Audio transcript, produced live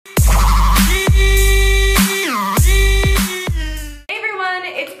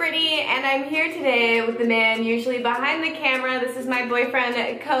with the man usually behind the camera. This is my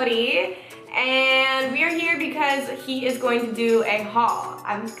boyfriend, Cody. And we are here because he is going to do a haul.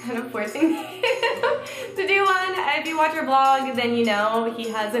 I'm kind of forcing him to do one. If you watch our vlog, then you know he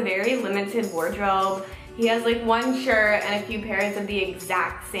has a very limited wardrobe. He has like one shirt and a few pairs of the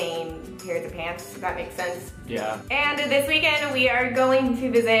exact same pairs of pants, if that makes sense. Yeah. And this weekend we are going to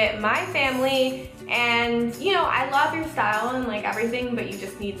visit my family, and you know, I love your style and like everything, but you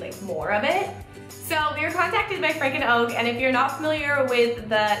just need like more of it. So we were contacted by Frank & Oak, and if you're not familiar with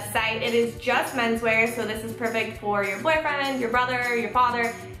the site, it is just menswear, so this is perfect for your boyfriend, your brother, your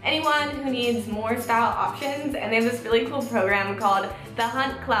father, anyone who needs more style options. And they have this really cool program called the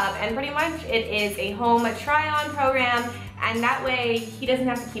Hunt Club, and pretty much it is a home try-on program, and that way he doesn't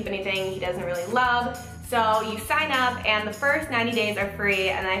have to keep anything he doesn't really love. So you sign up and the first 90 days are free,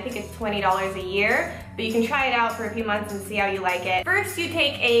 and I think it's $20 a year, but you can try it out for a few months and see how you like it. First you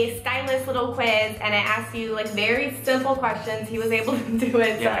take a stylist little quiz, and it asks you like very simple questions. He was able to do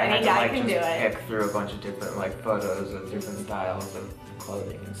it, so any guy can do it. Pick through a bunch of different like photos of different styles of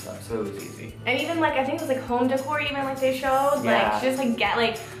clothing and stuff, so it was easy. And even like, I think it was like home decor even, like they showed, yeah. Like just like get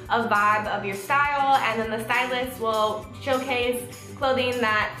like a vibe of your style, and then the stylist will showcase clothing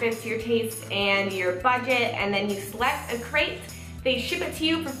that fits your taste and your budget, and then you select a crate. They ship it to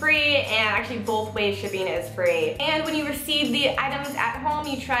you for free, and actually both ways shipping is free. And when you receive the items at home,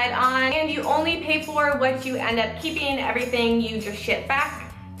 you try it on, and you only pay for what you end up keeping. Everything you just ship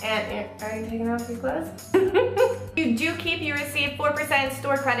back. And are you taking off your clothes? You do keep, you receive 4%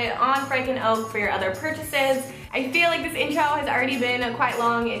 store credit on Frank & Oak for your other purchases. I feel like this intro has already been quite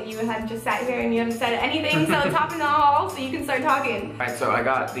long, and you have just sat here and you haven't said anything, so let's hop in the hall so you can start talking. Alright, so I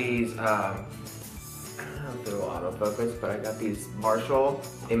got these, I don't know if they're autofocus, but I got these Marshall.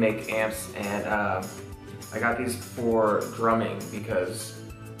 They make amps, and I got these for drumming because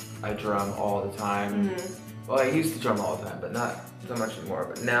I drum all the time. Well, I used to drum all the time, but not so much anymore.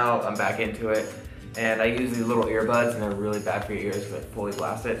 But now I'm back into it, and I use these little earbuds, and they're really bad for your ears because they fully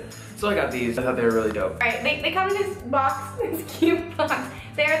blast it. So I got these. I thought they were really dope. Alright, they come in this box, this cute box.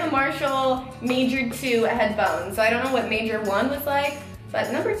 They are the Marshall Major 2 headphones. So I don't know what Major 1 was like,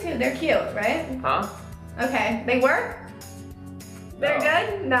 but number 2, they're cute, right? Huh? Okay, they work? They're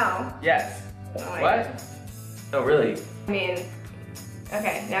good? No. Yes. Oh what? God. No, really. I mean,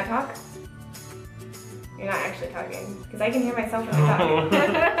 okay, now talk. You're not actually talking, because I can hear myself when I'm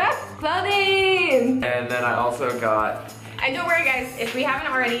talking. Clothing! And then I also got... And don't worry guys, if we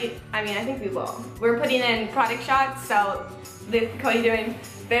haven't already, I mean, I think we will. We're putting in product shots, so Cody doing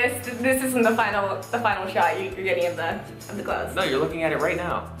this isn't the final shot you're getting of the clothes. No, you're looking at it right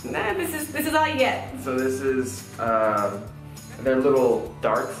now. Nah, this is all you get. So this is, they're little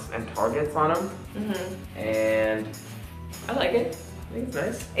darts and targets on them. And I like it. I think it's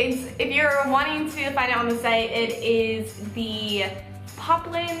nice. If you're wanting to find it on the site, it is the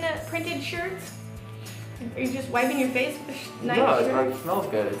poplin printed shirt. Are you just wiping your face with a nice shirt? No, it smells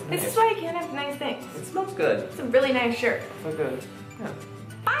good. It's This nice. is why you can't have nice things. It smells good. It's a really nice shirt. So good. Yeah.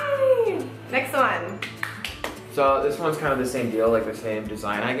 Bye! Next one. So this one's kind of the same deal, like the same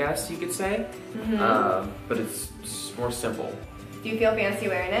design, I guess you could say. But it's more simple. Do you feel fancy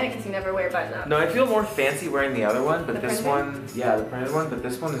wearing it? Because you never wear button-up. No, I feel more fancy wearing the other one, but this one, yeah, the printed one, but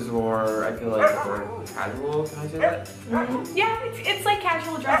this one is more, I feel like, more casual, can I say that? Yeah, it's like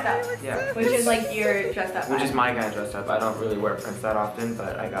casual dressed up. Yeah. Which is like your dressed up. Which is my kind of dressed up. I don't really wear prints that often,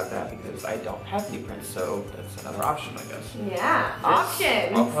 but I got that because I don't have any prints, so that's another option, I guess. Yeah,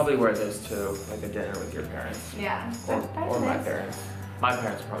 options. I'll probably wear this too, like a dinner with your parents. Yeah. Or my parents. My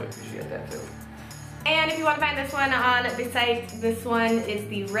parents probably appreciate that too. And if you want to find this one on the site, this one is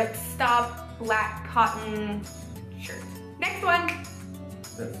the Rip Stop black cotton shirt. Next one.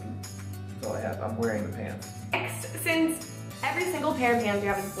 That's all I have. I'm wearing the pants. Since every single pair of pants we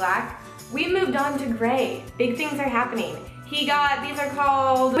have is black, we moved on to gray. Big things are happening. He got, these are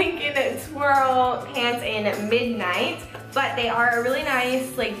called Lincoln Twirl pants in Midnight, but they are a really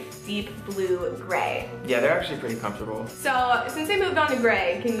nice, like, deep blue gray. Yeah, they're actually pretty comfortable. So, since they moved on to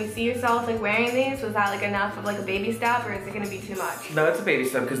gray, can you see yourself, like, wearing these? Was that, like, enough of, like, a baby step, or is it gonna be too much? No, it's a baby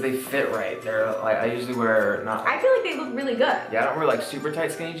step because they fit right. They're, like, I usually wear not... I feel like they look really good. Yeah, I don't wear, like, super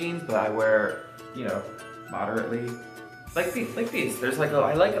tight skinny jeans, but I wear, you know, moderately. Like these. There's like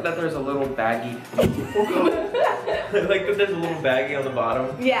I like that there's a little baggy. I like that there's a little baggy on the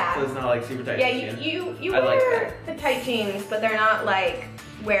bottom. Yeah. So it's not like super tight. Yeah, you wear the tight jeans, but they're not like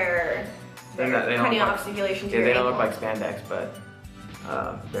where they're cutting off circulation to your they don't look ankle. like spandex, but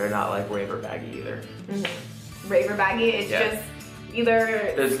they're not like raver baggy either. Raver baggy, it's just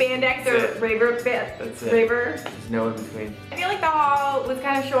either spandex or raver. That's it. Raver. There's no in between. I feel like the haul was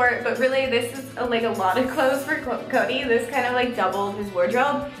kind of short, but really this is like a lot of clothes for Cody. This kind of like doubled his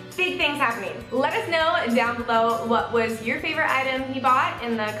wardrobe. Big things happening. Let us know down below what was your favorite item he bought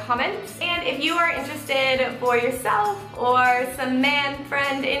in the comments. And if you are interested for yourself or some man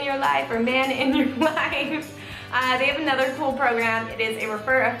friend in your life or man in your life, they have another cool program. It is a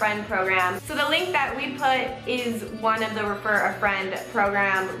Refer a Friend program. So the link that we put is one of the Refer a Friend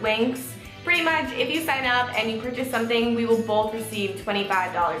program links. Pretty much, if you sign up and you purchase something, we will both receive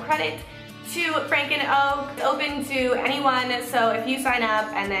 $25 credit to Frank and Oak, open to anyone. So if you sign up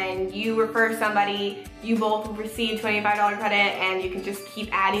and then you refer somebody, you both will receive $25 credit, and you can just keep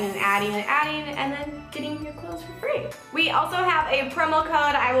adding and adding and adding and then getting your clothes for free. We also have a promo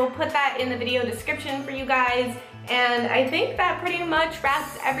code. I will put that in the video description for you guys. And I think that pretty much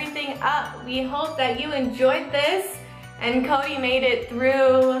wraps everything up. We hope that you enjoyed this and Cody made it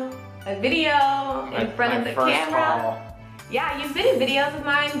through a video in front of the camera. Haul. Yeah, you've been in videos of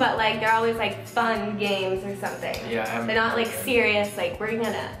mine, but like they're always like fun games or something. Yeah, they're not like serious, like we're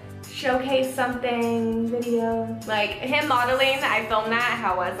gonna showcase something video. Like him modeling, I filmed that.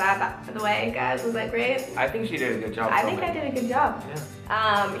 How was that, by the way, guys? Was that great? I think she did a good job. I think I did a good job.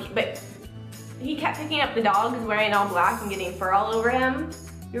 Yeah. But he kept picking up the dogs wearing all black and getting fur all over him.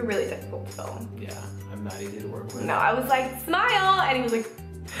 You're really difficult to film. Yeah, I'm not easy to work with. No, I was like, smile, and he was like,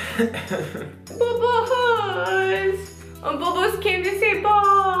 Bubba's. Bubba's came to say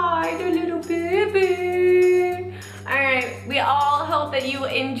bye, the little baby. Alright, we all hope that you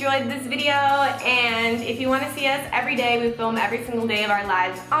enjoyed this video, and if you want to see us every day, we film every single day of our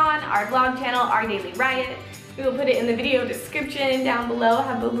lives on our vlog channel, Our Daily Riot. We will put it in the video description down below.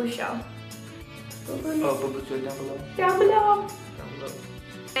 Have Bubba show. Bubba show down below. Down below. Down below.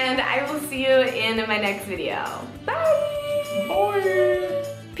 And I will see you in my next video. Bye! Bye!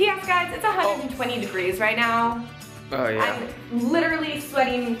 P.S. guys, it's 120 degrees right now. Oh yeah. I'm literally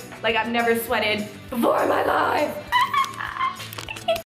sweating like I've never sweated before in my life.